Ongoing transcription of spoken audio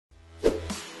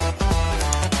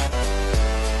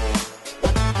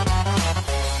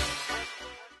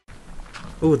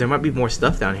Ooh, there might be more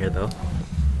stuff down here though,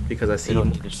 because I see. You don't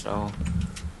need a shovel.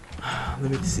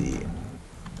 Let me see.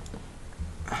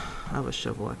 I have a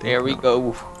shovel. I think. There we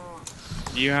go.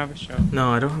 Do you have a shovel? No,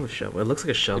 I don't have a shovel. It looks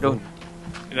like a shovel. don't.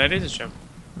 That is a shovel.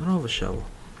 I don't have a shovel.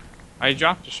 I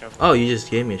dropped a shovel. Oh, you just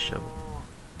gave me a shovel.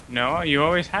 No, you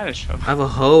always had a shovel. I have a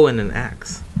hoe and an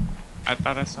axe. I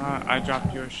thought I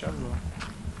dropped you a shovel.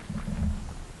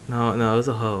 No, it was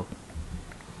a hoe.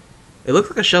 It looks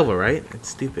like a shovel, right? It's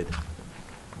stupid.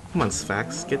 Come on,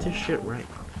 Sphax, get your shit right.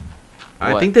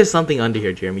 I think there's something under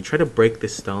here, Jeremy. Try to break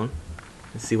this stone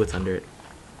and see what's under it.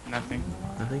 Nothing.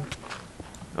 Nothing?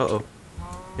 Uh-oh.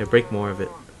 Yeah, break more of it.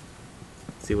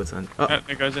 See what's under. Oh,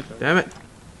 There goes it. damn it.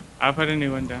 I'll put a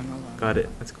new one down. Hold on. Got it.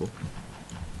 That's cool.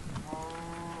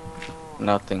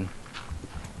 Nothing.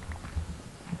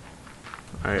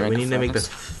 Alright, we need to make this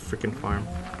freaking farm.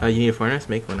 You need a furnace?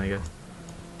 Make one, I guess.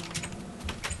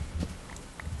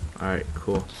 Alright,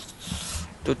 cool.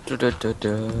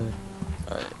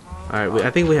 Alright, I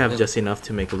think we have just enough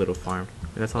to make a little farm.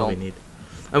 That's all we need.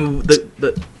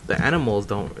 The animals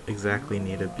don't exactly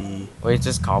need to be. Wait, is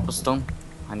this cobblestone?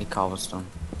 I need cobblestone.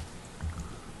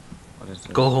 What is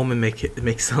this? Go home and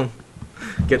make some.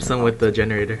 Get some with the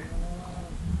generator.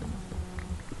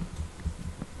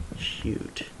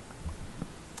 Shoot.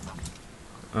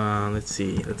 Let's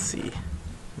see.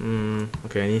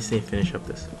 Okay, I need to finish up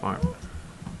this farm.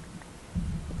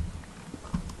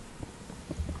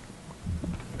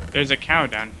 There's a cow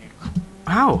down here.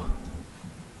 How?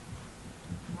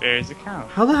 There's a cow.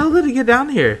 How the hell did it get down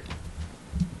here?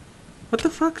 What the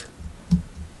fuck?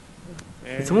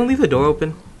 Did someone leave the door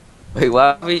open? Wait,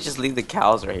 why don't we just leave the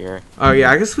cows right here? Oh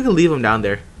yeah, I guess we could leave them down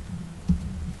there.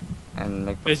 And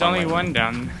make the There's farm only right one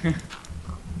down there.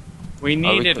 We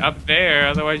need it up there,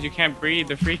 otherwise you can't breed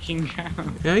the freaking cow.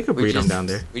 Yeah, you could breed them down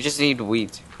there. We just need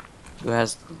wheat. Who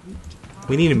has?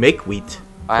 We need to make wheat.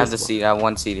 I have the seed. I have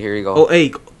one seed. Here you go. Oh,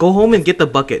 hey, go home and get the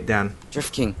bucket, Dan.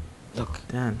 Drift King, look.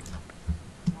 Dan.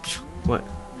 What?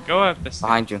 Go up this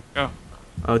Behind you. Go.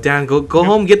 Oh, Dan, go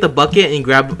home, get the bucket, and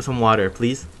grab some water,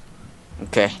 please.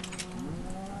 Okay.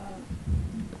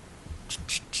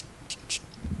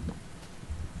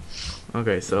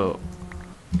 Okay, so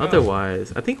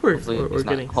otherwise, I think we're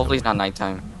getting. Hopefully it's not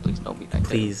nighttime. Please don't be nighttime.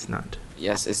 Please not.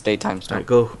 Yes, it's daytime still. Alright,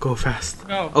 go fast.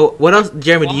 Go. Oh, what else,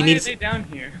 Jeremy? Why do you need? are they down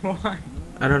here? Why?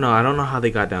 I don't know. I don't know how they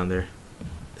got down there.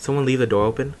 Did someone leave the door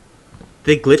open?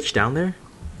 Did they glitch down there?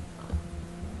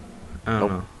 I don't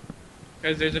know.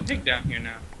 Because there's a pig down here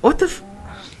now. What the?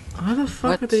 How the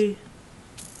fuck are they?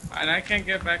 And I can't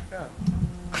get back up.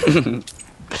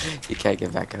 You can't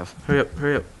get back up. Hurry up!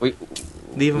 Hurry up!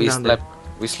 Leave them We down slept.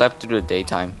 We slept through the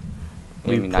daytime.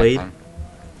 We Maybe played? nighttime.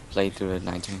 Played through the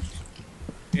nighttime.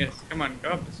 Yes, come on, go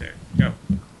up the stairs. Go.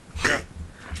 Go.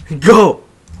 there. Go!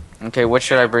 Okay, what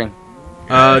should I bring?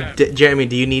 Jeremy,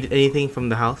 do you need anything from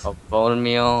the house? Oh, bone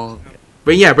meal.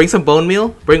 Bring some bone meal.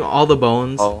 Bring all the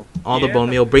bones. Oh. All the bone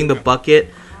meal. Bring the bucket.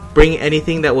 Bring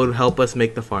anything that would help us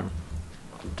make the farm.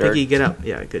 Dirt. Piggy, get up.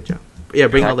 Yeah, good job. Yeah,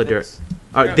 bring all the dirt.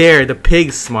 Yeah. There, the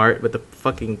pig's smart, but the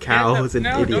fucking cow is an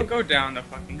no, idiot. don't go down the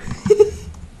fucking...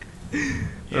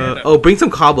 Bring some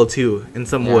cobble too, and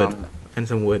some Yeah,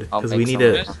 wood, because we need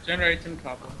to, Just generate some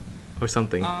cobble. or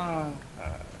something.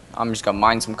 I'm just gonna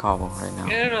mine some cobble right now.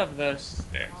 Get up the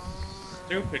stairs.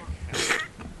 Stupid cow.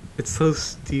 It's so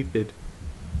stupid.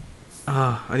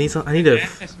 I need to. Dan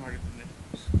is smarter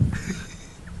than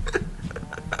this.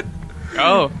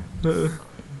 Go.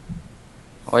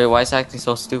 Wait, why is it acting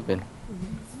so stupid?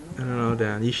 I don't know,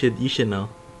 Dan. You should know.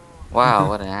 Wow,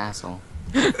 what an asshole.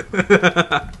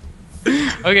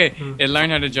 Okay, it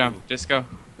learned how to jump. Just go.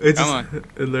 It's Come on.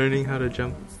 learning how to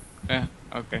jump. Yeah,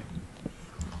 okay.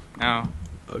 Now.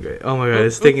 Okay. Oh my god,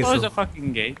 it's taking Close so. the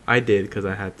fucking gate. I did because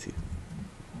I had to.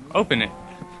 Open it.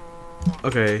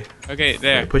 Okay. Okay,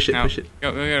 there. Right, push it. Now, Push it. Go,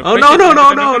 Oh, push no, it.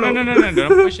 no, no, No, no,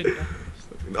 don't push it.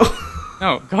 No.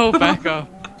 No, go back up.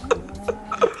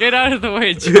 Get out of the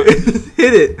way, John.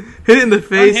 Hit it. Hit it in the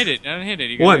face. Don't hit it.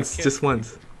 You're gonna Once, kill- just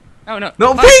once. No.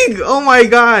 No, pig! Oh my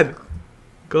god!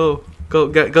 Go.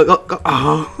 Go.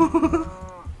 Oh.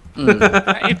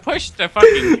 He pushed the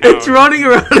fucking cow. It's running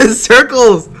around in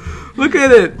circles! Look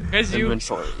at it! Because you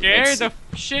scared the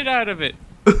shit out of it.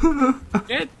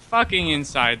 Get fucking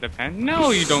inside the pen.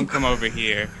 No, you don't come over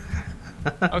here.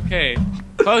 Okay.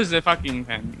 Close the fucking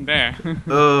pen. There.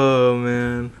 Oh,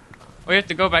 man. We have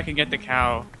to go back and get the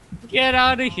cow. Get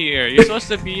out of here. You're supposed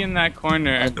to be in that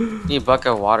corner. Need a bucket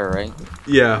of water, right?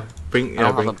 Yeah. I don't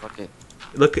have a bucket.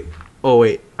 Look. Oh,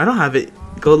 wait. I don't have it.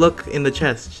 Go look in the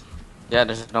chest. Yeah,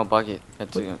 there's no bucket.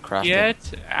 That's craft it.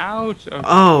 Get out of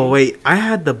Oh, wait. I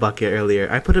had the bucket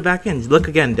earlier. I put it back in. Look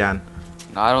again, Dan.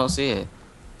 No, I don't see it.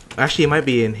 Actually, it might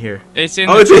be in here. It's in.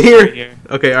 Oh, the it's in chest right here.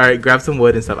 Okay, all right. Grab some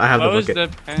wood and stuff. I have Close the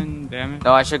bucket. the pen, damn it.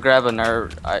 No, I should grab another.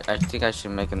 I think I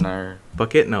should make another.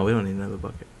 Bucket? No, we don't need another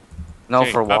bucket. No,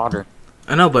 Okay, for up. water.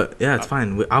 I know, but yeah, it's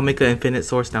fine. I'll make an infinite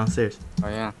source downstairs. Oh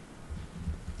yeah.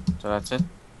 So that's it.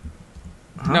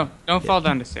 Huh? No, don't fall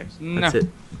down the stairs. No. That's it.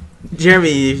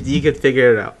 Jeremy, you could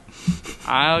figure it out.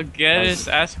 I'll get his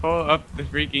asshole up the You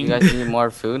freaking. guys need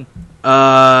more food? No,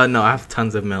 I have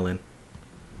tons of melon.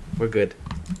 We're good.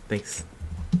 Thanks.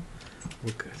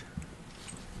 We're good.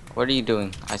 What are you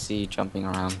doing? I see you jumping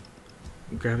around.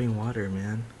 Grabbing water,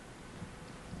 man.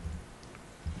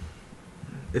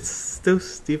 It's still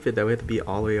stupid that we have to be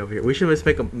all the way over here. We should just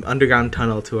make an underground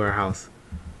tunnel to our house.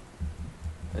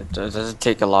 Does it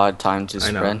take a lot of time to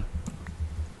I know. spread?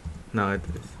 No, it's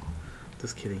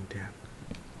just kidding, Dan.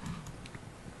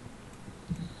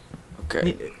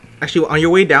 Okay. Actually, on your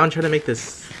way down, try to make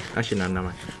this. Actually, no, never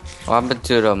mind. What happened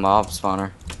to the mob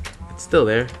spawner? It's still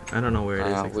there. I don't know where it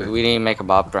is. Exactly. We didn't make a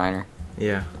mob grinder.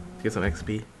 Yeah, get some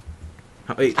XP.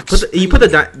 Oh, wait, put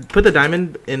the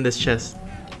diamond in this chest.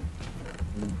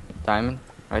 Diamond?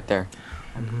 Right there.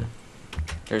 Mhm.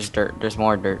 There's dirt. There's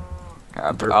more dirt.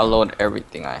 Dirt. I'll load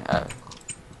everything I have.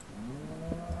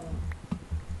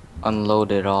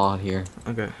 Unload it all here.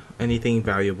 Okay. Anything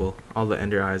valuable. All the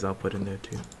ender eyes I'll put in there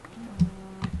too.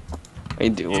 Hey,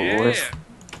 dude, Yeah. where's...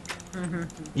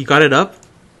 You got it up?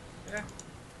 Yeah.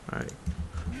 Alright.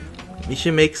 You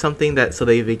should make something that so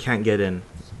they can't get in.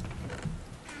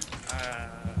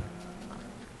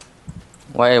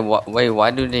 Wait,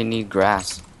 why do they need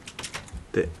grass?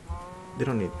 They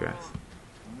don't need grass.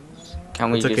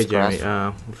 Can we It's okay, use grass?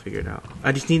 Jeremy. We'll figure it out.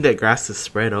 I just need that grass to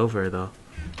spread over though.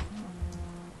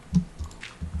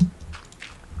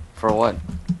 For what?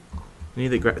 I need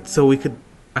the grass so we could.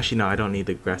 Actually, no. I don't need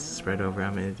the grass to spread over.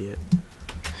 I'm an idiot.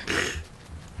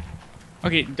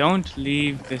 Okay, don't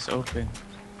leave this open.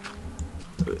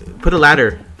 Put a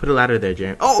ladder. Put a ladder there,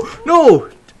 Jeremy. Oh no!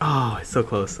 Oh, it's so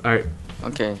close. All right.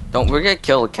 Okay, we're gonna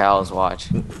kill the cows, watch.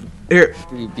 Here.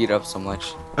 We beat up so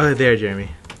much. Oh, there, Jeremy.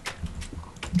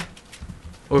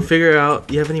 Or figure out.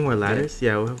 You have any more ladders?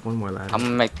 Yeah, we'll have one more ladder. I'm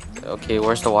gonna make... Okay,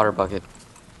 where's the water bucket?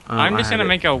 I'm just I gonna have it.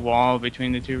 make a wall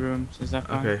between the two rooms. Is that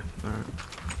fine? Okay. All right.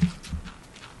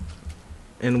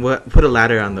 And what? Put a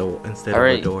ladder on the instead of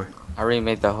a door. I already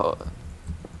made the whole...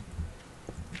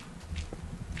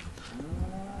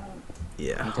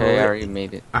 Yeah. Okay, I oh, already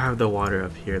made it. I have the water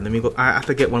up here. Let me go. I have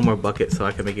to get one more bucket so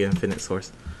I can make an infinite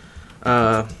source.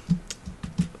 Let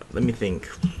me think.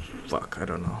 Fuck, I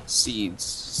don't know.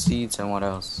 Seeds and what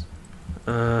else?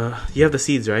 You have the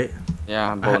seeds, right?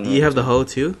 Yeah, You have the hoe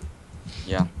too?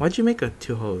 Yeah. Why'd you make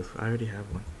two hoes? I already have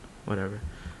one. Whatever.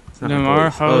 It's The not like more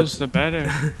always- hoes, the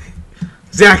better.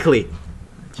 Exactly.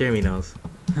 Jeremy knows.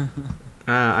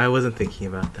 I wasn't thinking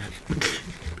about that.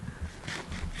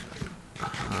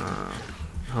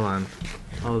 Hold on.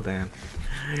 Oh damn.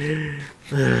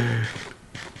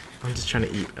 I'm just trying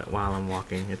to eat while I'm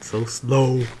walking. It's so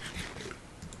slow.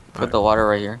 Put the water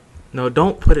right here. No,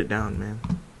 don't put it down, man.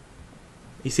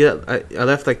 You see that? I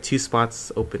left like 2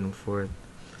 spots open for it.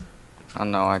 Oh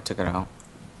no, I took it out.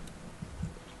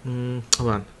 Hold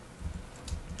on.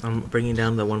 I'm bringing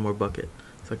down the one more bucket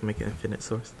so I can make an infinite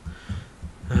source.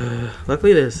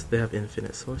 Luckily, they have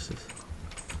infinite sources.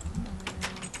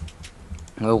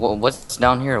 What's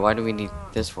down here? Why do we need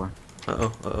this for?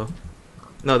 Uh-oh.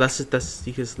 No, that's you can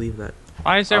just leave that.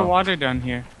 Why is there Oh. water down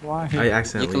here? Why? I You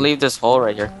accidentally. can leave this hole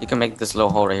right here. You can make this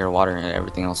little hole right here, water and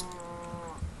everything else.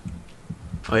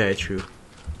 Oh yeah, true.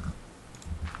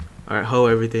 All right, hoe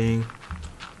everything.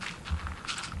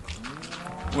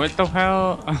 What the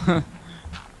hell?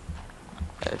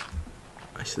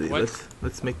 Actually, What?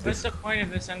 let's make What's this. the point of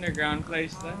this underground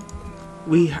place then?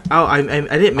 I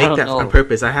didn't make don't that know. on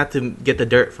purpose. I had to get the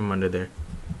dirt from under there.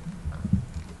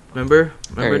 Remember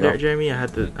There you go. there, Jeremy? I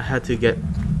had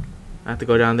to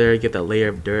go down there and get that layer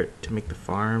of dirt to make the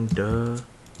farm. Duh.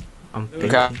 I'm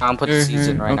thinking. Okay, I'm put the seeds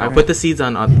in right Okay. I'll now. put the seeds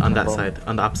on that Boom. side,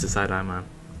 on the opposite side I'm on.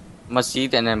 I'm gonna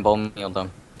seed and then bone meal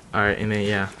them. All right, and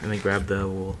then grab the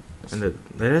wool. And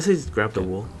did I say grab the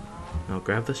wool? No,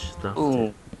 grab the stuff.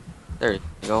 Ooh, there you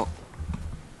go.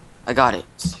 I got it.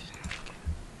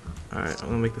 All right, I'm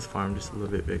gonna make this farm just a little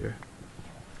bit bigger.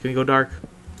 Can you go dark?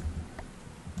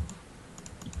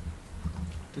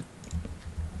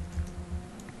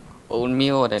 Bone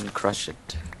meal and then crush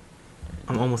it.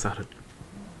 I'm almost out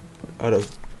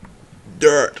of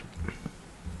dirt.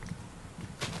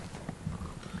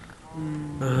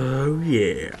 Oh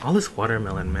yeah, all this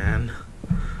watermelon, man.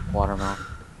 Watermelon.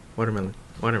 Watermelon.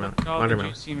 All the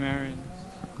juicy melons.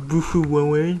 Boo-hoo,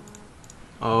 woman.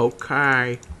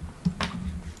 Okay.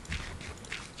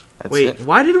 That's Wait, it.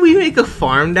 why did we make a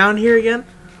farm down here again?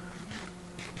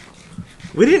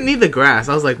 We didn't need the grass.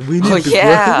 I was like, we need Oh, the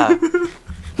yeah. grass.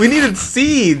 We needed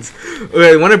seeds.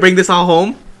 Okay, want to bring this all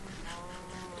home?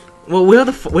 Well, we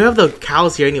have the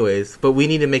cows here anyways, but we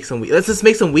need to make some wheat. Let's just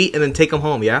make some wheat and then take them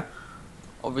home. Yeah.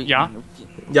 Yeah.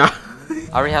 Yeah.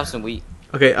 I already have some wheat.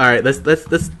 Okay. All right.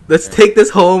 Let's take this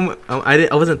home. I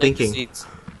wasn't Take the thinking. seeds.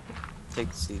 Take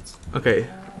the seeds. Okay,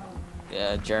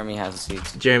 Yeah, Jeremy has the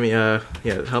seeds. Jeremy. Yeah,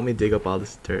 help me dig up all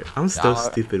this dirt. I'm so Yeah,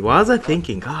 stupid. Why was I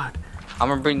thinking? God. I'm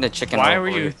gonna bring the chicken. Why over were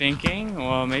you here. thinking?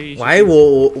 Well, maybe. You should Why?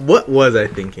 What was I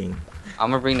thinking?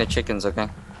 I'm gonna bring the chickens. Okay.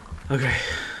 Okay.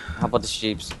 How about the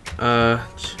sheeps?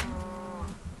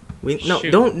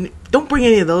 Don't bring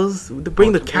any of those.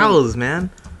 Bring the cows, man.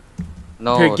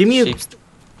 No. Here, give me a- sheeps.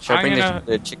 Should I I'm bring gonna-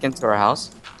 the chickens to our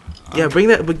house? Yeah, bring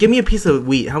that. But give me a piece of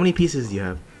wheat. How many pieces do you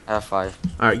have? I have 5.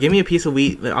 All right, give me a piece of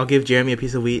wheat. I'll give Jeremy a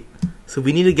piece of wheat. So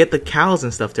we need to get the cows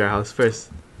and stuff to our house first.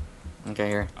 Okay,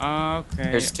 here. Okay.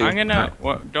 Here's 2. I'm gonna.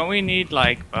 What, don't we need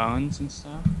like bones and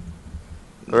stuff?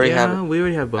 We already have it. we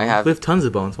already have bones. have We have tons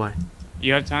of bones. Why?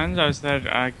 You have tons. I said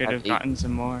I could I have have 8. gotten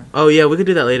some more. Oh yeah, we could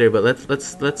do that later. But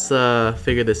let's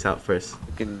figure this out first.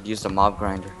 We can use the mob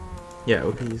grinder. Yeah,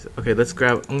 we can use. Okay, let's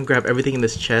grab. I'm gonna grab everything in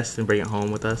this chest and bring it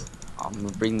home with us. I'm gonna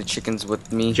bring the chickens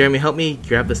with me. Jeremy, help me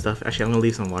grab the stuff. Actually, I'm gonna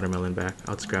leave some watermelon back.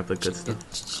 I'll just grab the good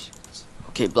stuff.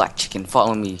 Okay, black chicken,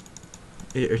 follow me.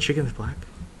 Are chickens black?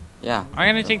 Yeah. I'm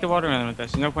gonna take the watermelon with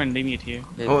us. There's no point in leaving it here.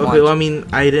 Okay, Oh, come okay. on, Well, I mean,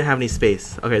 I didn't have any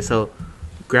space. Okay, so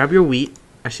grab your wheat.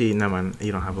 Actually, never mind.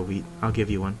 You don't have a wheat. I'll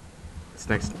give you one. It's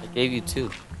next. I gave you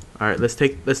 2. All right, let's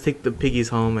take the piggies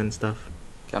home and stuff.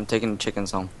 Okay, I'm taking the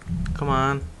chickens home. Come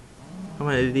on,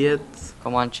 idiots.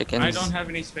 Come on, chickens. I don't have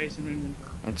any space in my inventory.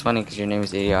 It's funny because your name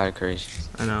is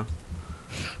IdioticCreations.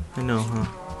 I know, huh?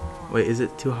 Wait, is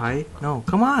it too high? No,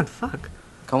 come on, fuck.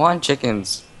 Come on,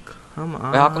 chickens. Come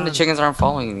on. Wait, how come the chickens aren't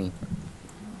following me?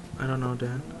 I don't know,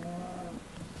 Dan.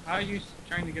 How are you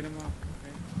trying to get them off?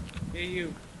 Okay. Hey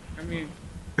you, come here.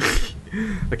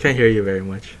 I can't hear you very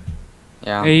much.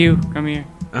 Yeah. Hey you, come here.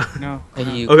 No. Hey,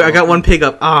 you. Okay, I got one pig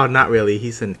up. Oh, not really.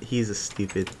 He's a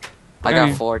stupid. I Hey,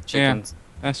 got 4 chickens.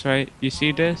 That's right. You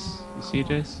see this? You see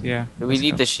this? Yeah. Do we let's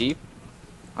need go. the sheep?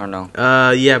 Or no?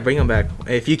 Yeah, bring them back.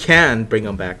 If you can, bring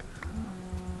them back.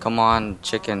 Come on,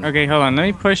 chicken. Okay, hold on. Let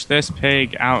me push this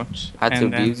pig out. Had to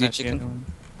and then abuse you, let the chicken? other one-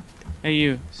 Hey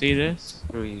you, see this?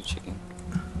 Screw you, chicken.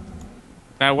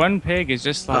 That one pig is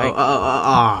just like.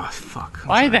 Fuck.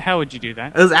 Why the hell would you do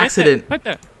that? It was accident.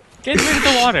 Get rid of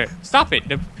the water. Stop it.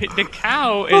 The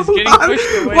cow is getting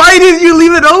pushed away. Why did you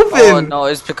leave it open? Oh no,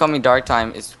 it's becoming dark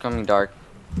time. It's becoming dark.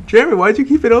 Jeremy, why'd you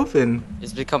keep it open?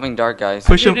 It's becoming dark, guys.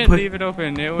 Push him. Didn't leave it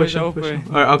open. It was Push him. open.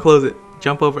 All right, I'll close it.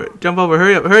 Jump over.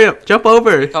 Hurry up. Jump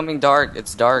over. It's becoming dark.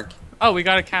 It's dark. Oh, we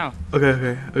got a cow.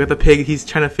 Okay. I got the pig. He's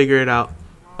trying to figure it out.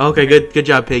 Okay, good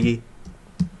job, piggy.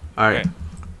 All right. Okay.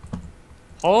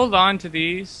 Hold on to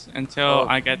these until Oh.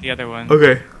 I get the other one.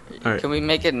 Okay. All right. Can we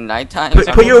make it nighttime?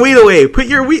 Put your wheat away. Put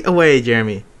your wheat away,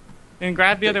 Jeremy. Then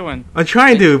grab the other one. I'm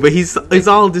trying to, but he's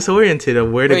all disoriented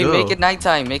of where to Wait, go. make it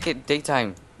nighttime. Make it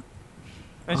daytime.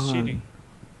 That's cheating.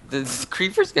 The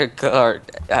creepers get caught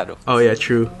out of. Oh yeah,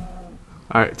 true.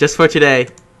 All right, just for today.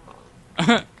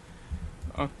 Okay.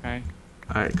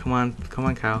 All right, come on,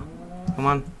 cow.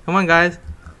 Come on, guys.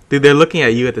 Dude, they're looking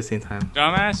at you at the same time.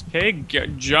 Dumbass pig,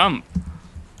 jump.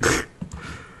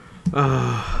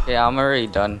 Okay, I'm already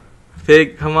done.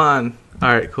 Pig, come on. All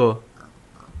right, cool.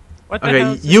 What the hell?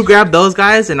 Okay, is you this? grab those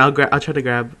guys, and I'll try to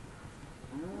grab.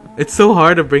 It's so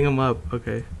hard to bring them up.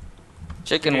 Okay.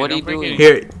 Chicken, Okay, what are you don't break doing? it.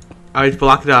 Here, I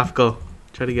blocked it off. Go.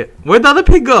 Try to get. Where'd the other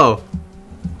pig go?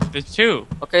 There's 2.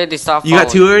 Okay, they stopped. You got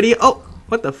 2 already? Oh,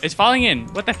 what the? It's falling in.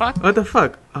 What the fuck? What the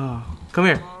fuck? Oh, come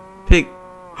here, pig.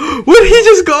 Where did he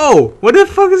just go? What the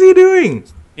fuck is he doing?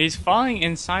 He's falling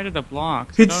inside of the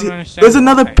blocks. I don't understand. There's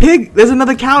another why. pig. There's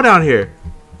another cow down here.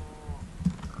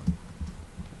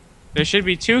 There should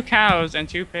be 2 cows and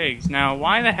 2 pigs. Now,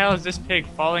 why the hell is this pig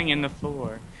falling in the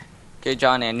floor? Okay,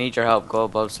 Johnny, I need your help. Go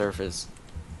above surface.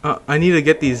 I need to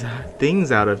get these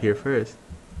things out of here first.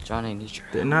 Johnny, I need your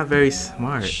They're help. not very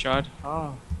smart. Shut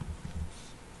up.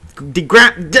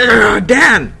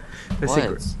 Dan. Let's see,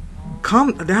 What?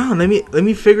 calm down. Let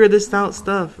me figure this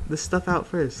stuff out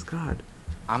first. God.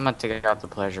 I'm gonna take out the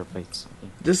pleasure plates.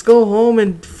 Just go home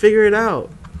and figure it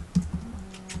out.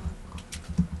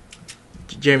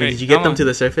 Jeremy, Okay, did you get come them on. to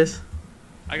the surface?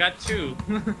 I got 2.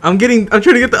 I'm trying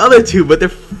to get the other 2, but they're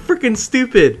freaking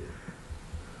stupid.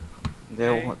 They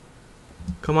don't want-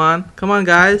 Come on,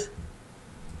 guys.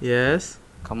 Yes,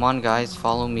 Come on, guys,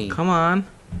 follow me. come on.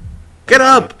 Get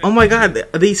up! Oh my God,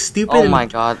 are they stupid? Oh my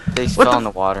god, they What fell the in the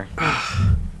water.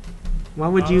 Why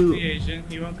would Follow the you? Asian.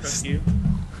 He won't cook you.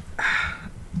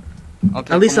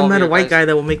 Okay, At least come I over met a here, white guys. guy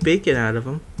that will make bacon out of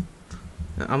him.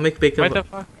 I'll make bacon What the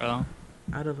fuck? Oh.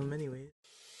 out of him anyway.